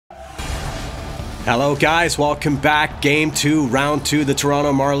Hello guys, welcome back. Game 2, round 2. The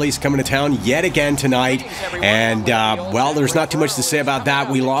Toronto Marlies coming to town yet again tonight. And, well, there's not too much to say about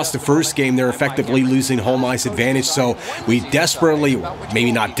that. We lost the first game. They're effectively losing home ice advantage. So we desperately,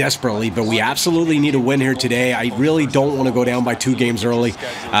 maybe not desperately, but we absolutely need a win here today. I really don't want to go down by 2 games early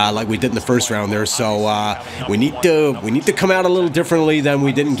like we did in the first round there. So we need to come out a little differently than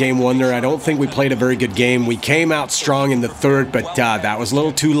we did in game 1 there. I don't think we played a very good game. We came out strong in the third, but that was a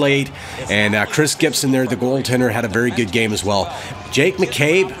little too late. And Chris Gibson there, the goaltender, had a very good game as well. Jake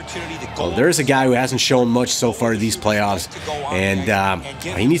McCabe, well, there's a guy who hasn't shown much so far these playoffs, and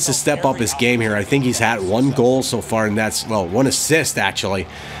he needs to step up his game here. I think he's had 1 goal so far, and that's, well, 1 assist actually.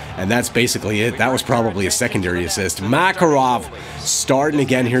 And that's basically it. That was probably a secondary assist. Makarov starting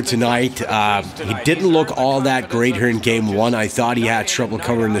again here tonight. He didn't look all that great here in game 1. I thought he had trouble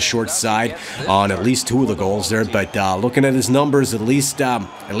covering the short side on at least 2 of the goals there. But looking at his numbers, at least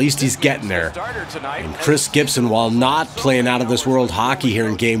he's getting there. And Chris Gibson, while not playing out of this world hockey here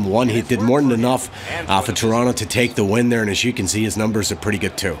in game 1, he did more than enough for Toronto to take the win there. And as you can see, his numbers are pretty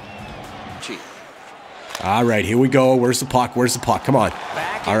good too. All right, here we go. Where's the puck? Where's the puck? Come on.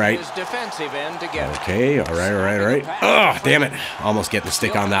 All right. Okay, all right. Oh, damn it. Almost getting the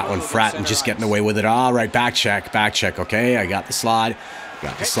stick on that one. Fratton just getting away with it. All right, back check. Okay, I got the slide.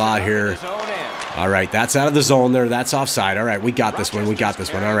 Got the slide here. All right, that's out of the zone there. That's offside. All right, we got this one. All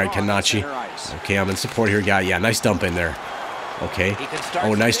right, Kanachi. Okay, I'm in support here, guy. Yeah, nice dump in there. Okay.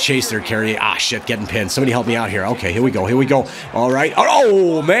 Oh, nice chase there, Carrier. Ah, shit, getting pinned. Somebody help me out here. Okay, here we go. All right.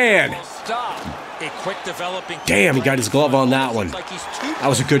 Oh, man. Damn, he got his glove on that one. That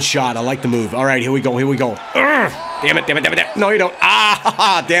was a good shot. I like the move. All right, here we go. Damn it. No, you don't.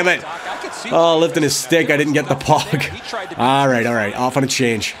 Ah, damn it. Oh, lifting his stick. I didn't get the puck. All right. Off on a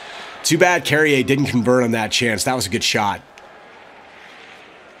change. Too bad Carrier didn't convert on that chance. That was a good shot.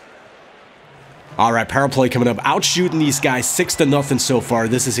 All right, power play coming up. Out shooting these guys 6-0 so far.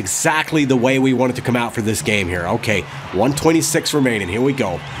 This is exactly the way we wanted to come out for this game here. Okay, 1:26 remaining. Here we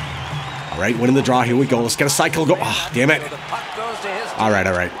go. All right, winning the draw. Here we go. Let's get a cycle go. Oh, damn it. All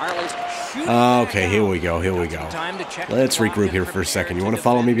right. Okay, here we go. Let's regroup here for a second. You want to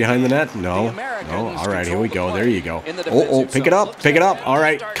follow me behind the net? No. All right, here we go. There you go. Oh, pick it up. All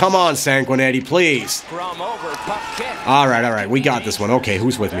right, come on, Sanguinetti, please. All right. We got this one. Okay,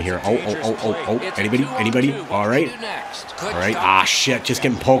 who's with me here? Oh. Anybody? All right. Ah, shit, just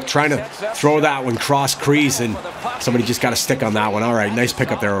getting poked. Trying to throw that one cross crease, and somebody just got a stick on that one. All right, nice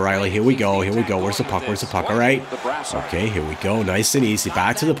pickup there, O'Reilly. Here we go. Where's the puck? All right. Okay, here we go. Nice and easy.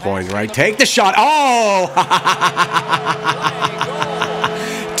 Back to the point, right? Take the shot. Oh!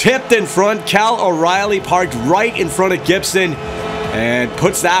 Tipped in front. Cal O'Reilly parked right in front of Gibson and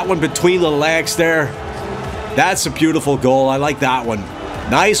puts that one between the legs there. That's a beautiful goal. I like that one.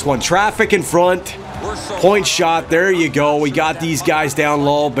 Nice one. Traffic in front. Point shot. There you go. We got these guys down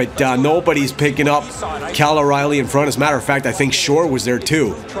low, but nobody's picking up Cal O'Reilly in front. As a matter of fact, I think Shore was there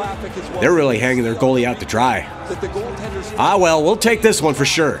too. They're really hanging their goalie out to dry. Ah, well, we'll take this one for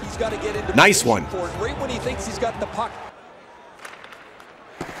sure. Nice one.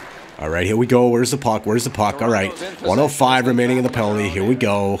 All right, here we go. Where's the puck? All right, 1:05 remaining in the penalty. Here we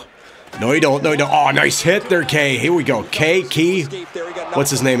go. No, you don't. Oh, nice hit there, K. Here we go. Key. What's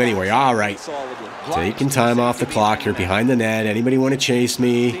his name anyway? All right. Taking time off the clock here behind the net. Anybody want to chase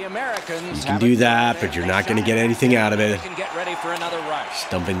me? You can do that, but you're not going to get anything out of it.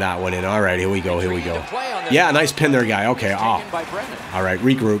 Dumping that one in. All right, here we go. Yeah, nice pin there, guy. Okay, off. All right,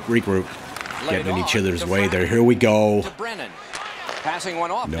 regroup. Getting in each other's way there. Here we go.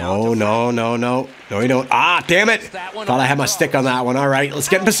 No, you don't. Ah, damn it. Thought I had my stick on that one. All right, let's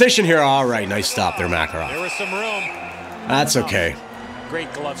get in position here. All right, nice stop there, Makarov. There was some room. That's okay.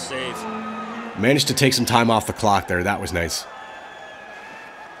 Great glove save. Managed to take some time off the clock there. That was nice.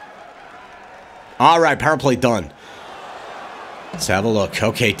 All right, power play done. Let's have a look.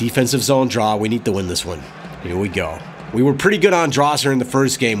 Okay, defensive zone draw. We need to win this one. Here we go. We were pretty good on draws here in the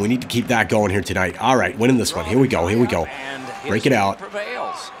first game. We need to keep that going here tonight. All right, winning this one. Here we go. Break it out.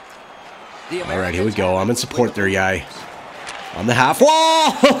 All right, here we go. I'm in support there, guy. On the half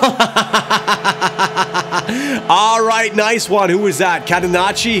wall. All right, nice one. Who was that?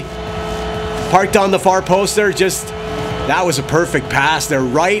 Catenacci? Parked on the far post there. That was a perfect pass there.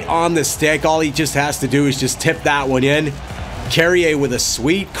 Right on the stick. All he just has to do is just tip that one in. Carrier with a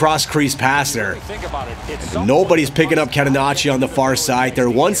sweet cross-crease pass there. And nobody's picking up Catenacci on the far side there.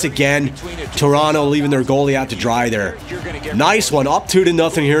 Once again, Toronto leaving their goalie out to dry there. Nice one. Up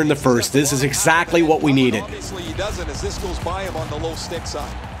 2-0 here in the first. This is exactly what we needed.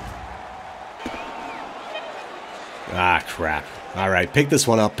 Ah, crap. All right, pick this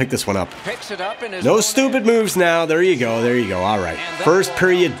one up. Pick this one up. Picks it up in his No stupid moves now. There you go. There you go. All right. First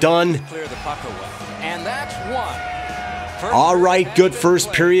period done. Clear the puck away. And that's one. All right, good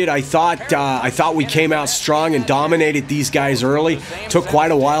first period. I thought we came out strong and dominated these guys early. Took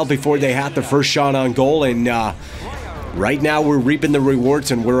quite a while before they had the first shot on goal, and right now we're reaping the rewards,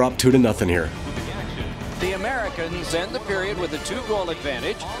 and we're up 2-0 here. The Americans end the period with a 2-goal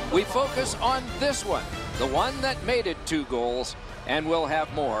advantage. We focus on this one, the one that made it 2 goals, and we'll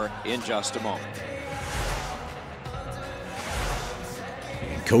have more in just a moment.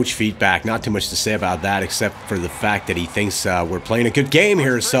 Coach feedback, not too much to say about that except for the fact that he thinks we're playing a good game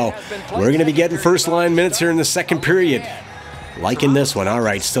here, so we're going to be getting first line minutes here in the second period. Liking this one. All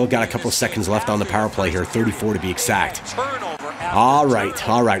right, still got a couple of seconds left on the power play here, 34 to be exact. All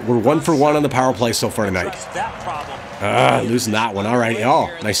right, we're 1 for 1 on the power play so far tonight. Losing that one. All right, oh,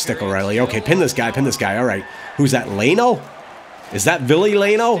 nice stick, O'Reilly. Okay, pin this guy. All right, who's that, Leno? Is that Billy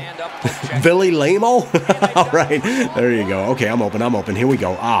Leno? Billy Lamo? All right, there you go. Okay, I'm open. Here we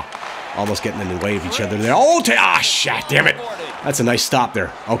go. Almost getting in the way of each other there. Oh, shit, damn it. That's a nice stop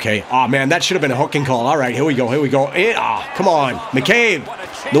there. Okay. Oh, man, that should have been a hooking call. All right, here we go. Come on, McCabe.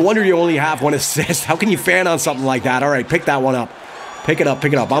 No wonder you only have 1 assist. How can you fan on something like that? All right, pick that one up. Pick it up.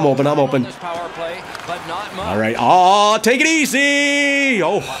 I'm open. All right. Oh, take it easy.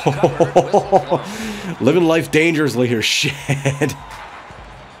 Oh, living life dangerously here. Shit.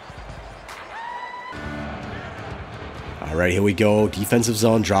 All right, here we go. Defensive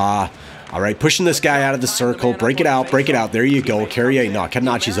zone draw. All right, pushing this guy out of the circle. Break it out. There you go. Carrier. No,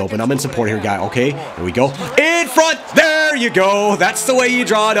 Catenacci's open. I'm in support here, guy. Okay, here we go. In front. There you go. That's the way you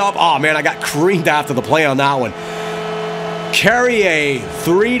draw it up. Oh, man, I got creamed after the play on that one. Carrier,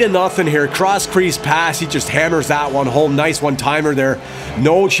 3-0 here. Cross crease pass. He just hammers that one home. Nice one-timer there.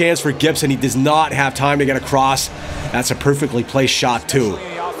 No chance for Gibson. He does not have time to get across. That's a perfectly placed shot, too.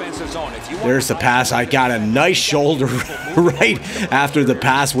 There's the pass. I got a nice shoulder right after the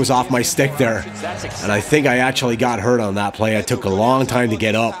pass was off my stick there. And I think I actually got hurt on that play. I took a long time to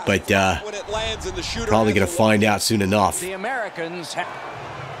get up, but probably going to find out soon enough. All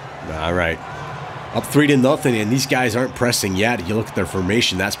right. Up 3-0, and these guys aren't pressing yet. You look at their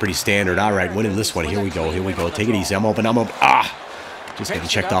formation, that's pretty standard. All right, winning this one. Here we go. Take it easy. I'm open. Just getting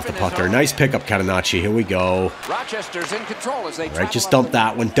checked off the puck there. Nice pickup, Catenacci. Here we go. Rochester's in control as they all right, just dump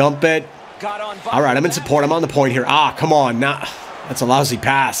that one. Dump it. All right, I'm in support. I'm on the point here. Come on. That's a lousy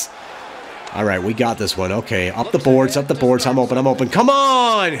pass. All right, we got this one. Okay, up the boards. I'm open. Come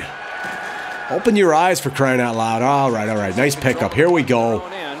on. Open your eyes, for crying out loud. All right. Nice pickup. Here we go.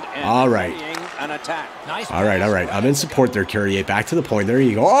 All right. All right. I'm in support there, Carrier. Back to the point. There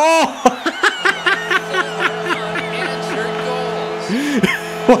you go. Oh!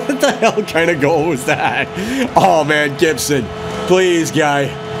 What the hell kind of goal was that? Oh, man, Gibson. Please, guy.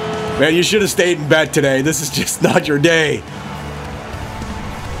 Man, you should have stayed in bed today. This is just not your day.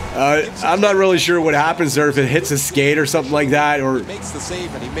 I'm not really sure what happens there, if it hits a skate or something like that, or...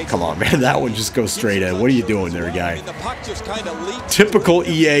 Come on, man, that one just goes straight in. What are you doing there, guy? Typical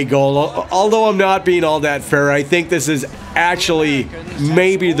EA goal. Although I'm not being all that fair, I think this is actually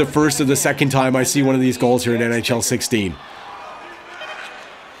maybe the first or the second time I see one of these goals here in NHL 16.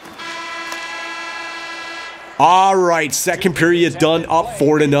 All right, second period done, up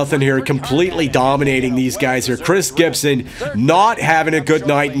 4-0 here, completely dominating these guys here. Chris Gibson not having a good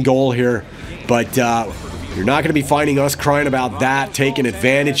night in goal here, but you're not going to be finding us crying about that, taking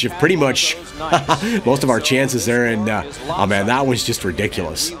advantage of pretty much most of our chances there, and oh man, that was just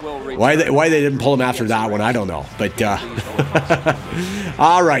ridiculous. Why they didn't pull him after that one, I don't know, but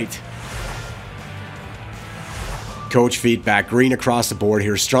all right. Coach feedback, green across the board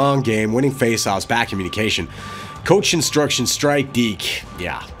here. Strong game, winning faceoffs, back communication. Coach instruction, strike, deke.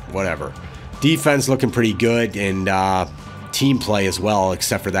 Yeah, whatever. Defense looking pretty good, and team play as well,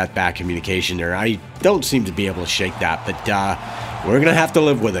 except for that back communication there. I don't seem to be able to shake that, but we're going to have to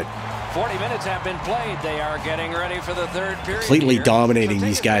live with it. 40 minutes have been played. They are getting ready for the third period. Completely dominating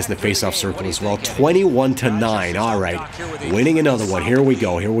these guys in the faceoff circle as well. 21-9. All right. Winning another one. Here we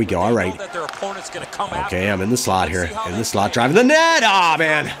go. All right. Okay, I'm in the slot here. In the slot, driving the net. Ah,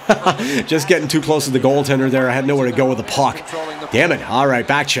 man. Just getting too close to the goaltender there. I had nowhere to go with the puck. Damn it. All right,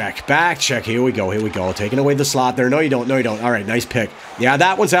 back check. Here we go. Taking away the slot there. No, you don't. All right, nice pick. Yeah,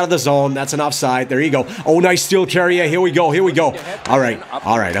 that one's out of the zone. That's an offside. There you go. Oh, nice steal carry. Here we go. All right.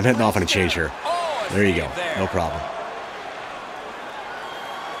 I'm heading off on a change here. There you go. No problem.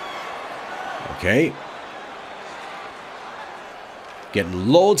 Okay. Getting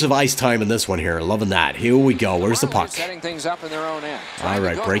loads of ice time in this one here. Loving that. Here we go. Where's the puck? All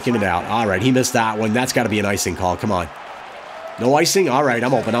right, breaking it out. All right, he missed that one. That's got to be an icing call. Come on. No icing? All right,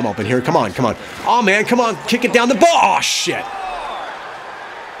 I'm open. I'm open here. Come on, come on. Oh, man, come on. Kick it down the ball. Oh, shit.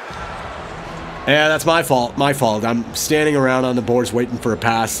 Yeah, that's my fault. My fault. I'm standing around on the boards waiting for a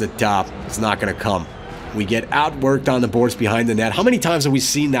pass that it's not going to come. We get outworked on the boards behind the net. How many times have we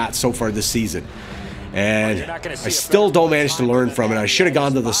seen that so far this season? And I still don't manage to learn from it. I should have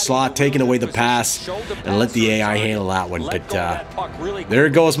gone to the slot, taken away the pass, and let the AI handle that one. But there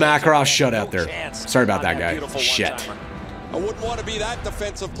goes Makarov's shutout there. Sorry about that, guy. Shit. I wouldn't want to be that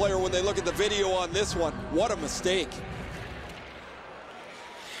defensive player when they look at the video on this one. What a mistake.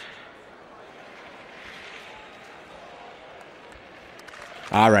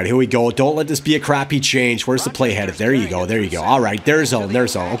 All right, here we go. Don't let this be a crappy change. Where's the play headed? There you go. There you go. All right, there's zone.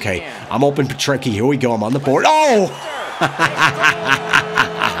 There's zone. Okay, I'm open Petrecki. Here we go. I'm on the board. Oh!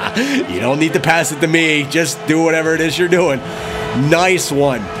 You don't need to pass it to me. Just do whatever it is you're doing. Nice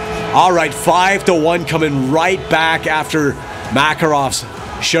one. All right, 5-1 coming right back after Makarov's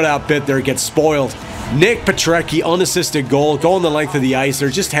shutout bit there gets spoiled. Nick Petrecki, unassisted goal, going the length of the ice. They're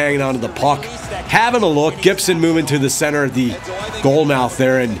just hanging on to the puck, having a look. Gibson moving to the center of the goal mouth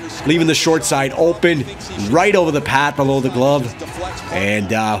there and leaving the short side open, right over the pad below the glove. And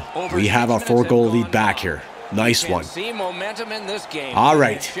we have our 4-goal lead back here. Nice one. All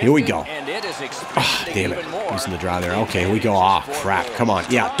right, here we go. Oh, damn it, losing the draw there. Okay, here we go. Ah, oh, crap, come on.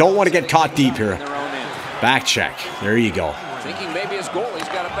 Yeah, don't want to get caught deep here. Back check. There you go. Thinking maybe his goalie's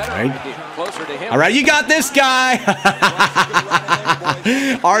got a better idea. Closer to him. All right, you got this guy.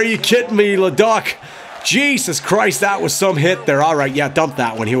 Are you kidding me, Leduc? Jesus Christ, that was some hit there. All right, yeah, dump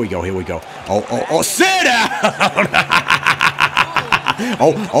that one. Here we go, here we go. Oh, sit down.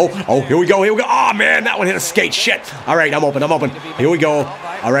 Oh, here we go, here we go. Oh, man, that one hit a skate. Shit. All right, I'm open, I'm open. Here we go.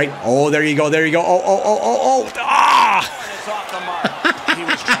 All right. Oh, there you go, there you go. Oh. Ah!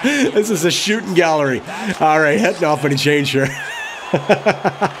 This is a shooting gallery. All right, heading off on a change here.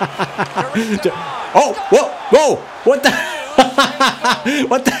 Oh, whoa, what the?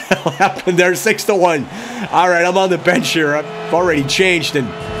 What the hell happened there? 6-1. All right, I'm on the bench here. I've already changed, and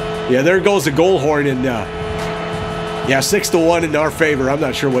yeah, there goes the goal horn, and yeah, 6-1 in our favor. I'm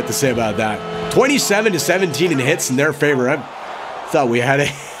not sure what to say about that. 27-17 in hits in their favor. I thought we had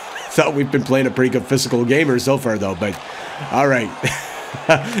thought we've been playing a pretty good physical game here so far, though. But all right.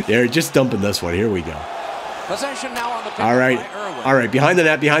 They're just dumping this one. Here we go. Possession now on the all right, behind the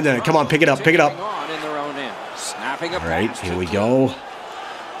net. Come on, pick it up. All right, here we go.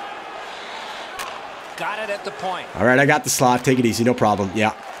 Got it at the point. All right, I got the slot. Take it easy, no problem.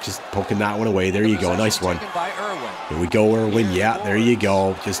 Yeah, just poking that one away. There you go, nice one. Here we go, Irwin. Yeah, there you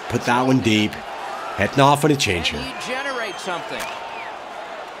go. Just put that one deep. Heading off on a change here. He generates something.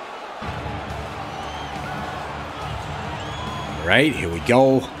 All right, here we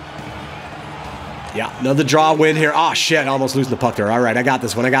go. Yeah, another draw win here. Oh, shit, almost losing the puck there. All right, I got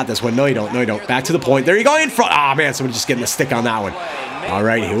this one. No, you don't. Back to the point. There you go, in front. Oh, man, somebody just getting a stick on that one. All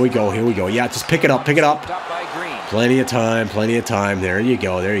right, here we go. Yeah, just pick it up. Plenty of time. There you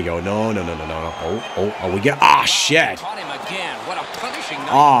go. No. Oh, we get. Oh, shit.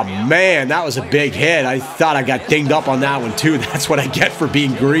 Oh, man, that was a big hit. I thought I got dinged up on that one, too. That's what I get for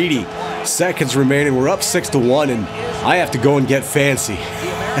being greedy. Seconds remaining. We're up 6-1, and I have to go and get fancy.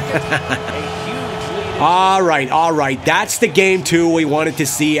 All right. That's the game 2 we wanted to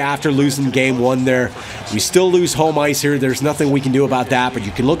see after losing game 1 there. We still lose home ice here. There's nothing we can do about that, but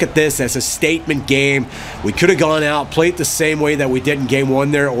you can look at this as a statement game. We could have gone out, played the same way that we did in game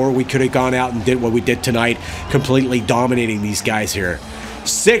 1 there, or we could have gone out and did what we did tonight, completely dominating these guys here.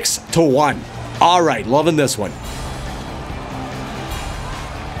 6-1. All right, loving this one.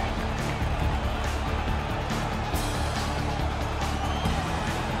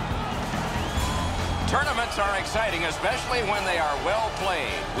 Tournaments are exciting, especially when they are well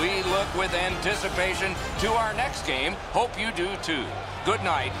played. We look with anticipation to our next game. Hope you do too. Good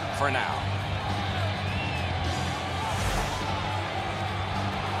night for now.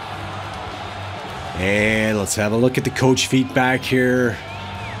 And let's have a look at the coach feedback here.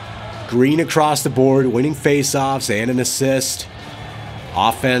 Green across the board, winning faceoffs and an assist.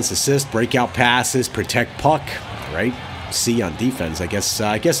 Offense, assist, breakout passes, protect puck, right? C on defense. I guess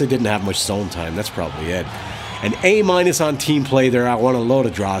I didn't have much zone time. That's probably it. An A- on team play there. I won a load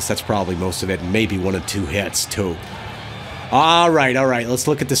of draws. That's probably most of it. And maybe 1 or 2 hits too. All right. Let's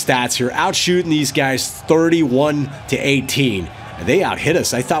look at the stats here. Outshooting these guys 31-18. They out-hit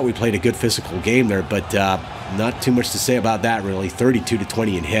us. I thought we played a good physical game there, but not too much to say about that, really.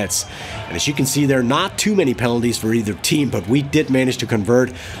 32-20 in hits. And as you can see there, not too many penalties for either team, but we did manage to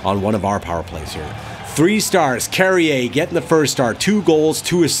convert on one of our power plays here. 3 stars, Carrier getting the first star, 2 goals,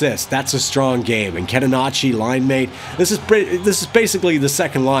 2 assists. That's a strong game. And Catenacci, line mate, this is basically the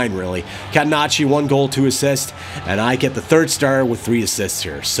second line, really. Catenacci, 1 goal, 2 assists, and I get the 3rd star with 3 assists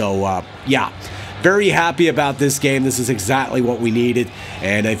here. So, yeah. Very happy about this game. This is exactly what we needed.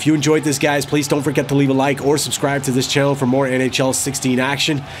 And if you enjoyed this, guys, please don't forget to leave a like or subscribe to this channel for more NHL 16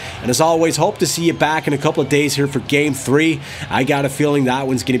 action. And as always, hope to see you back in a couple of days here for Game 3. I got a feeling that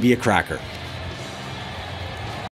one's going to be a cracker.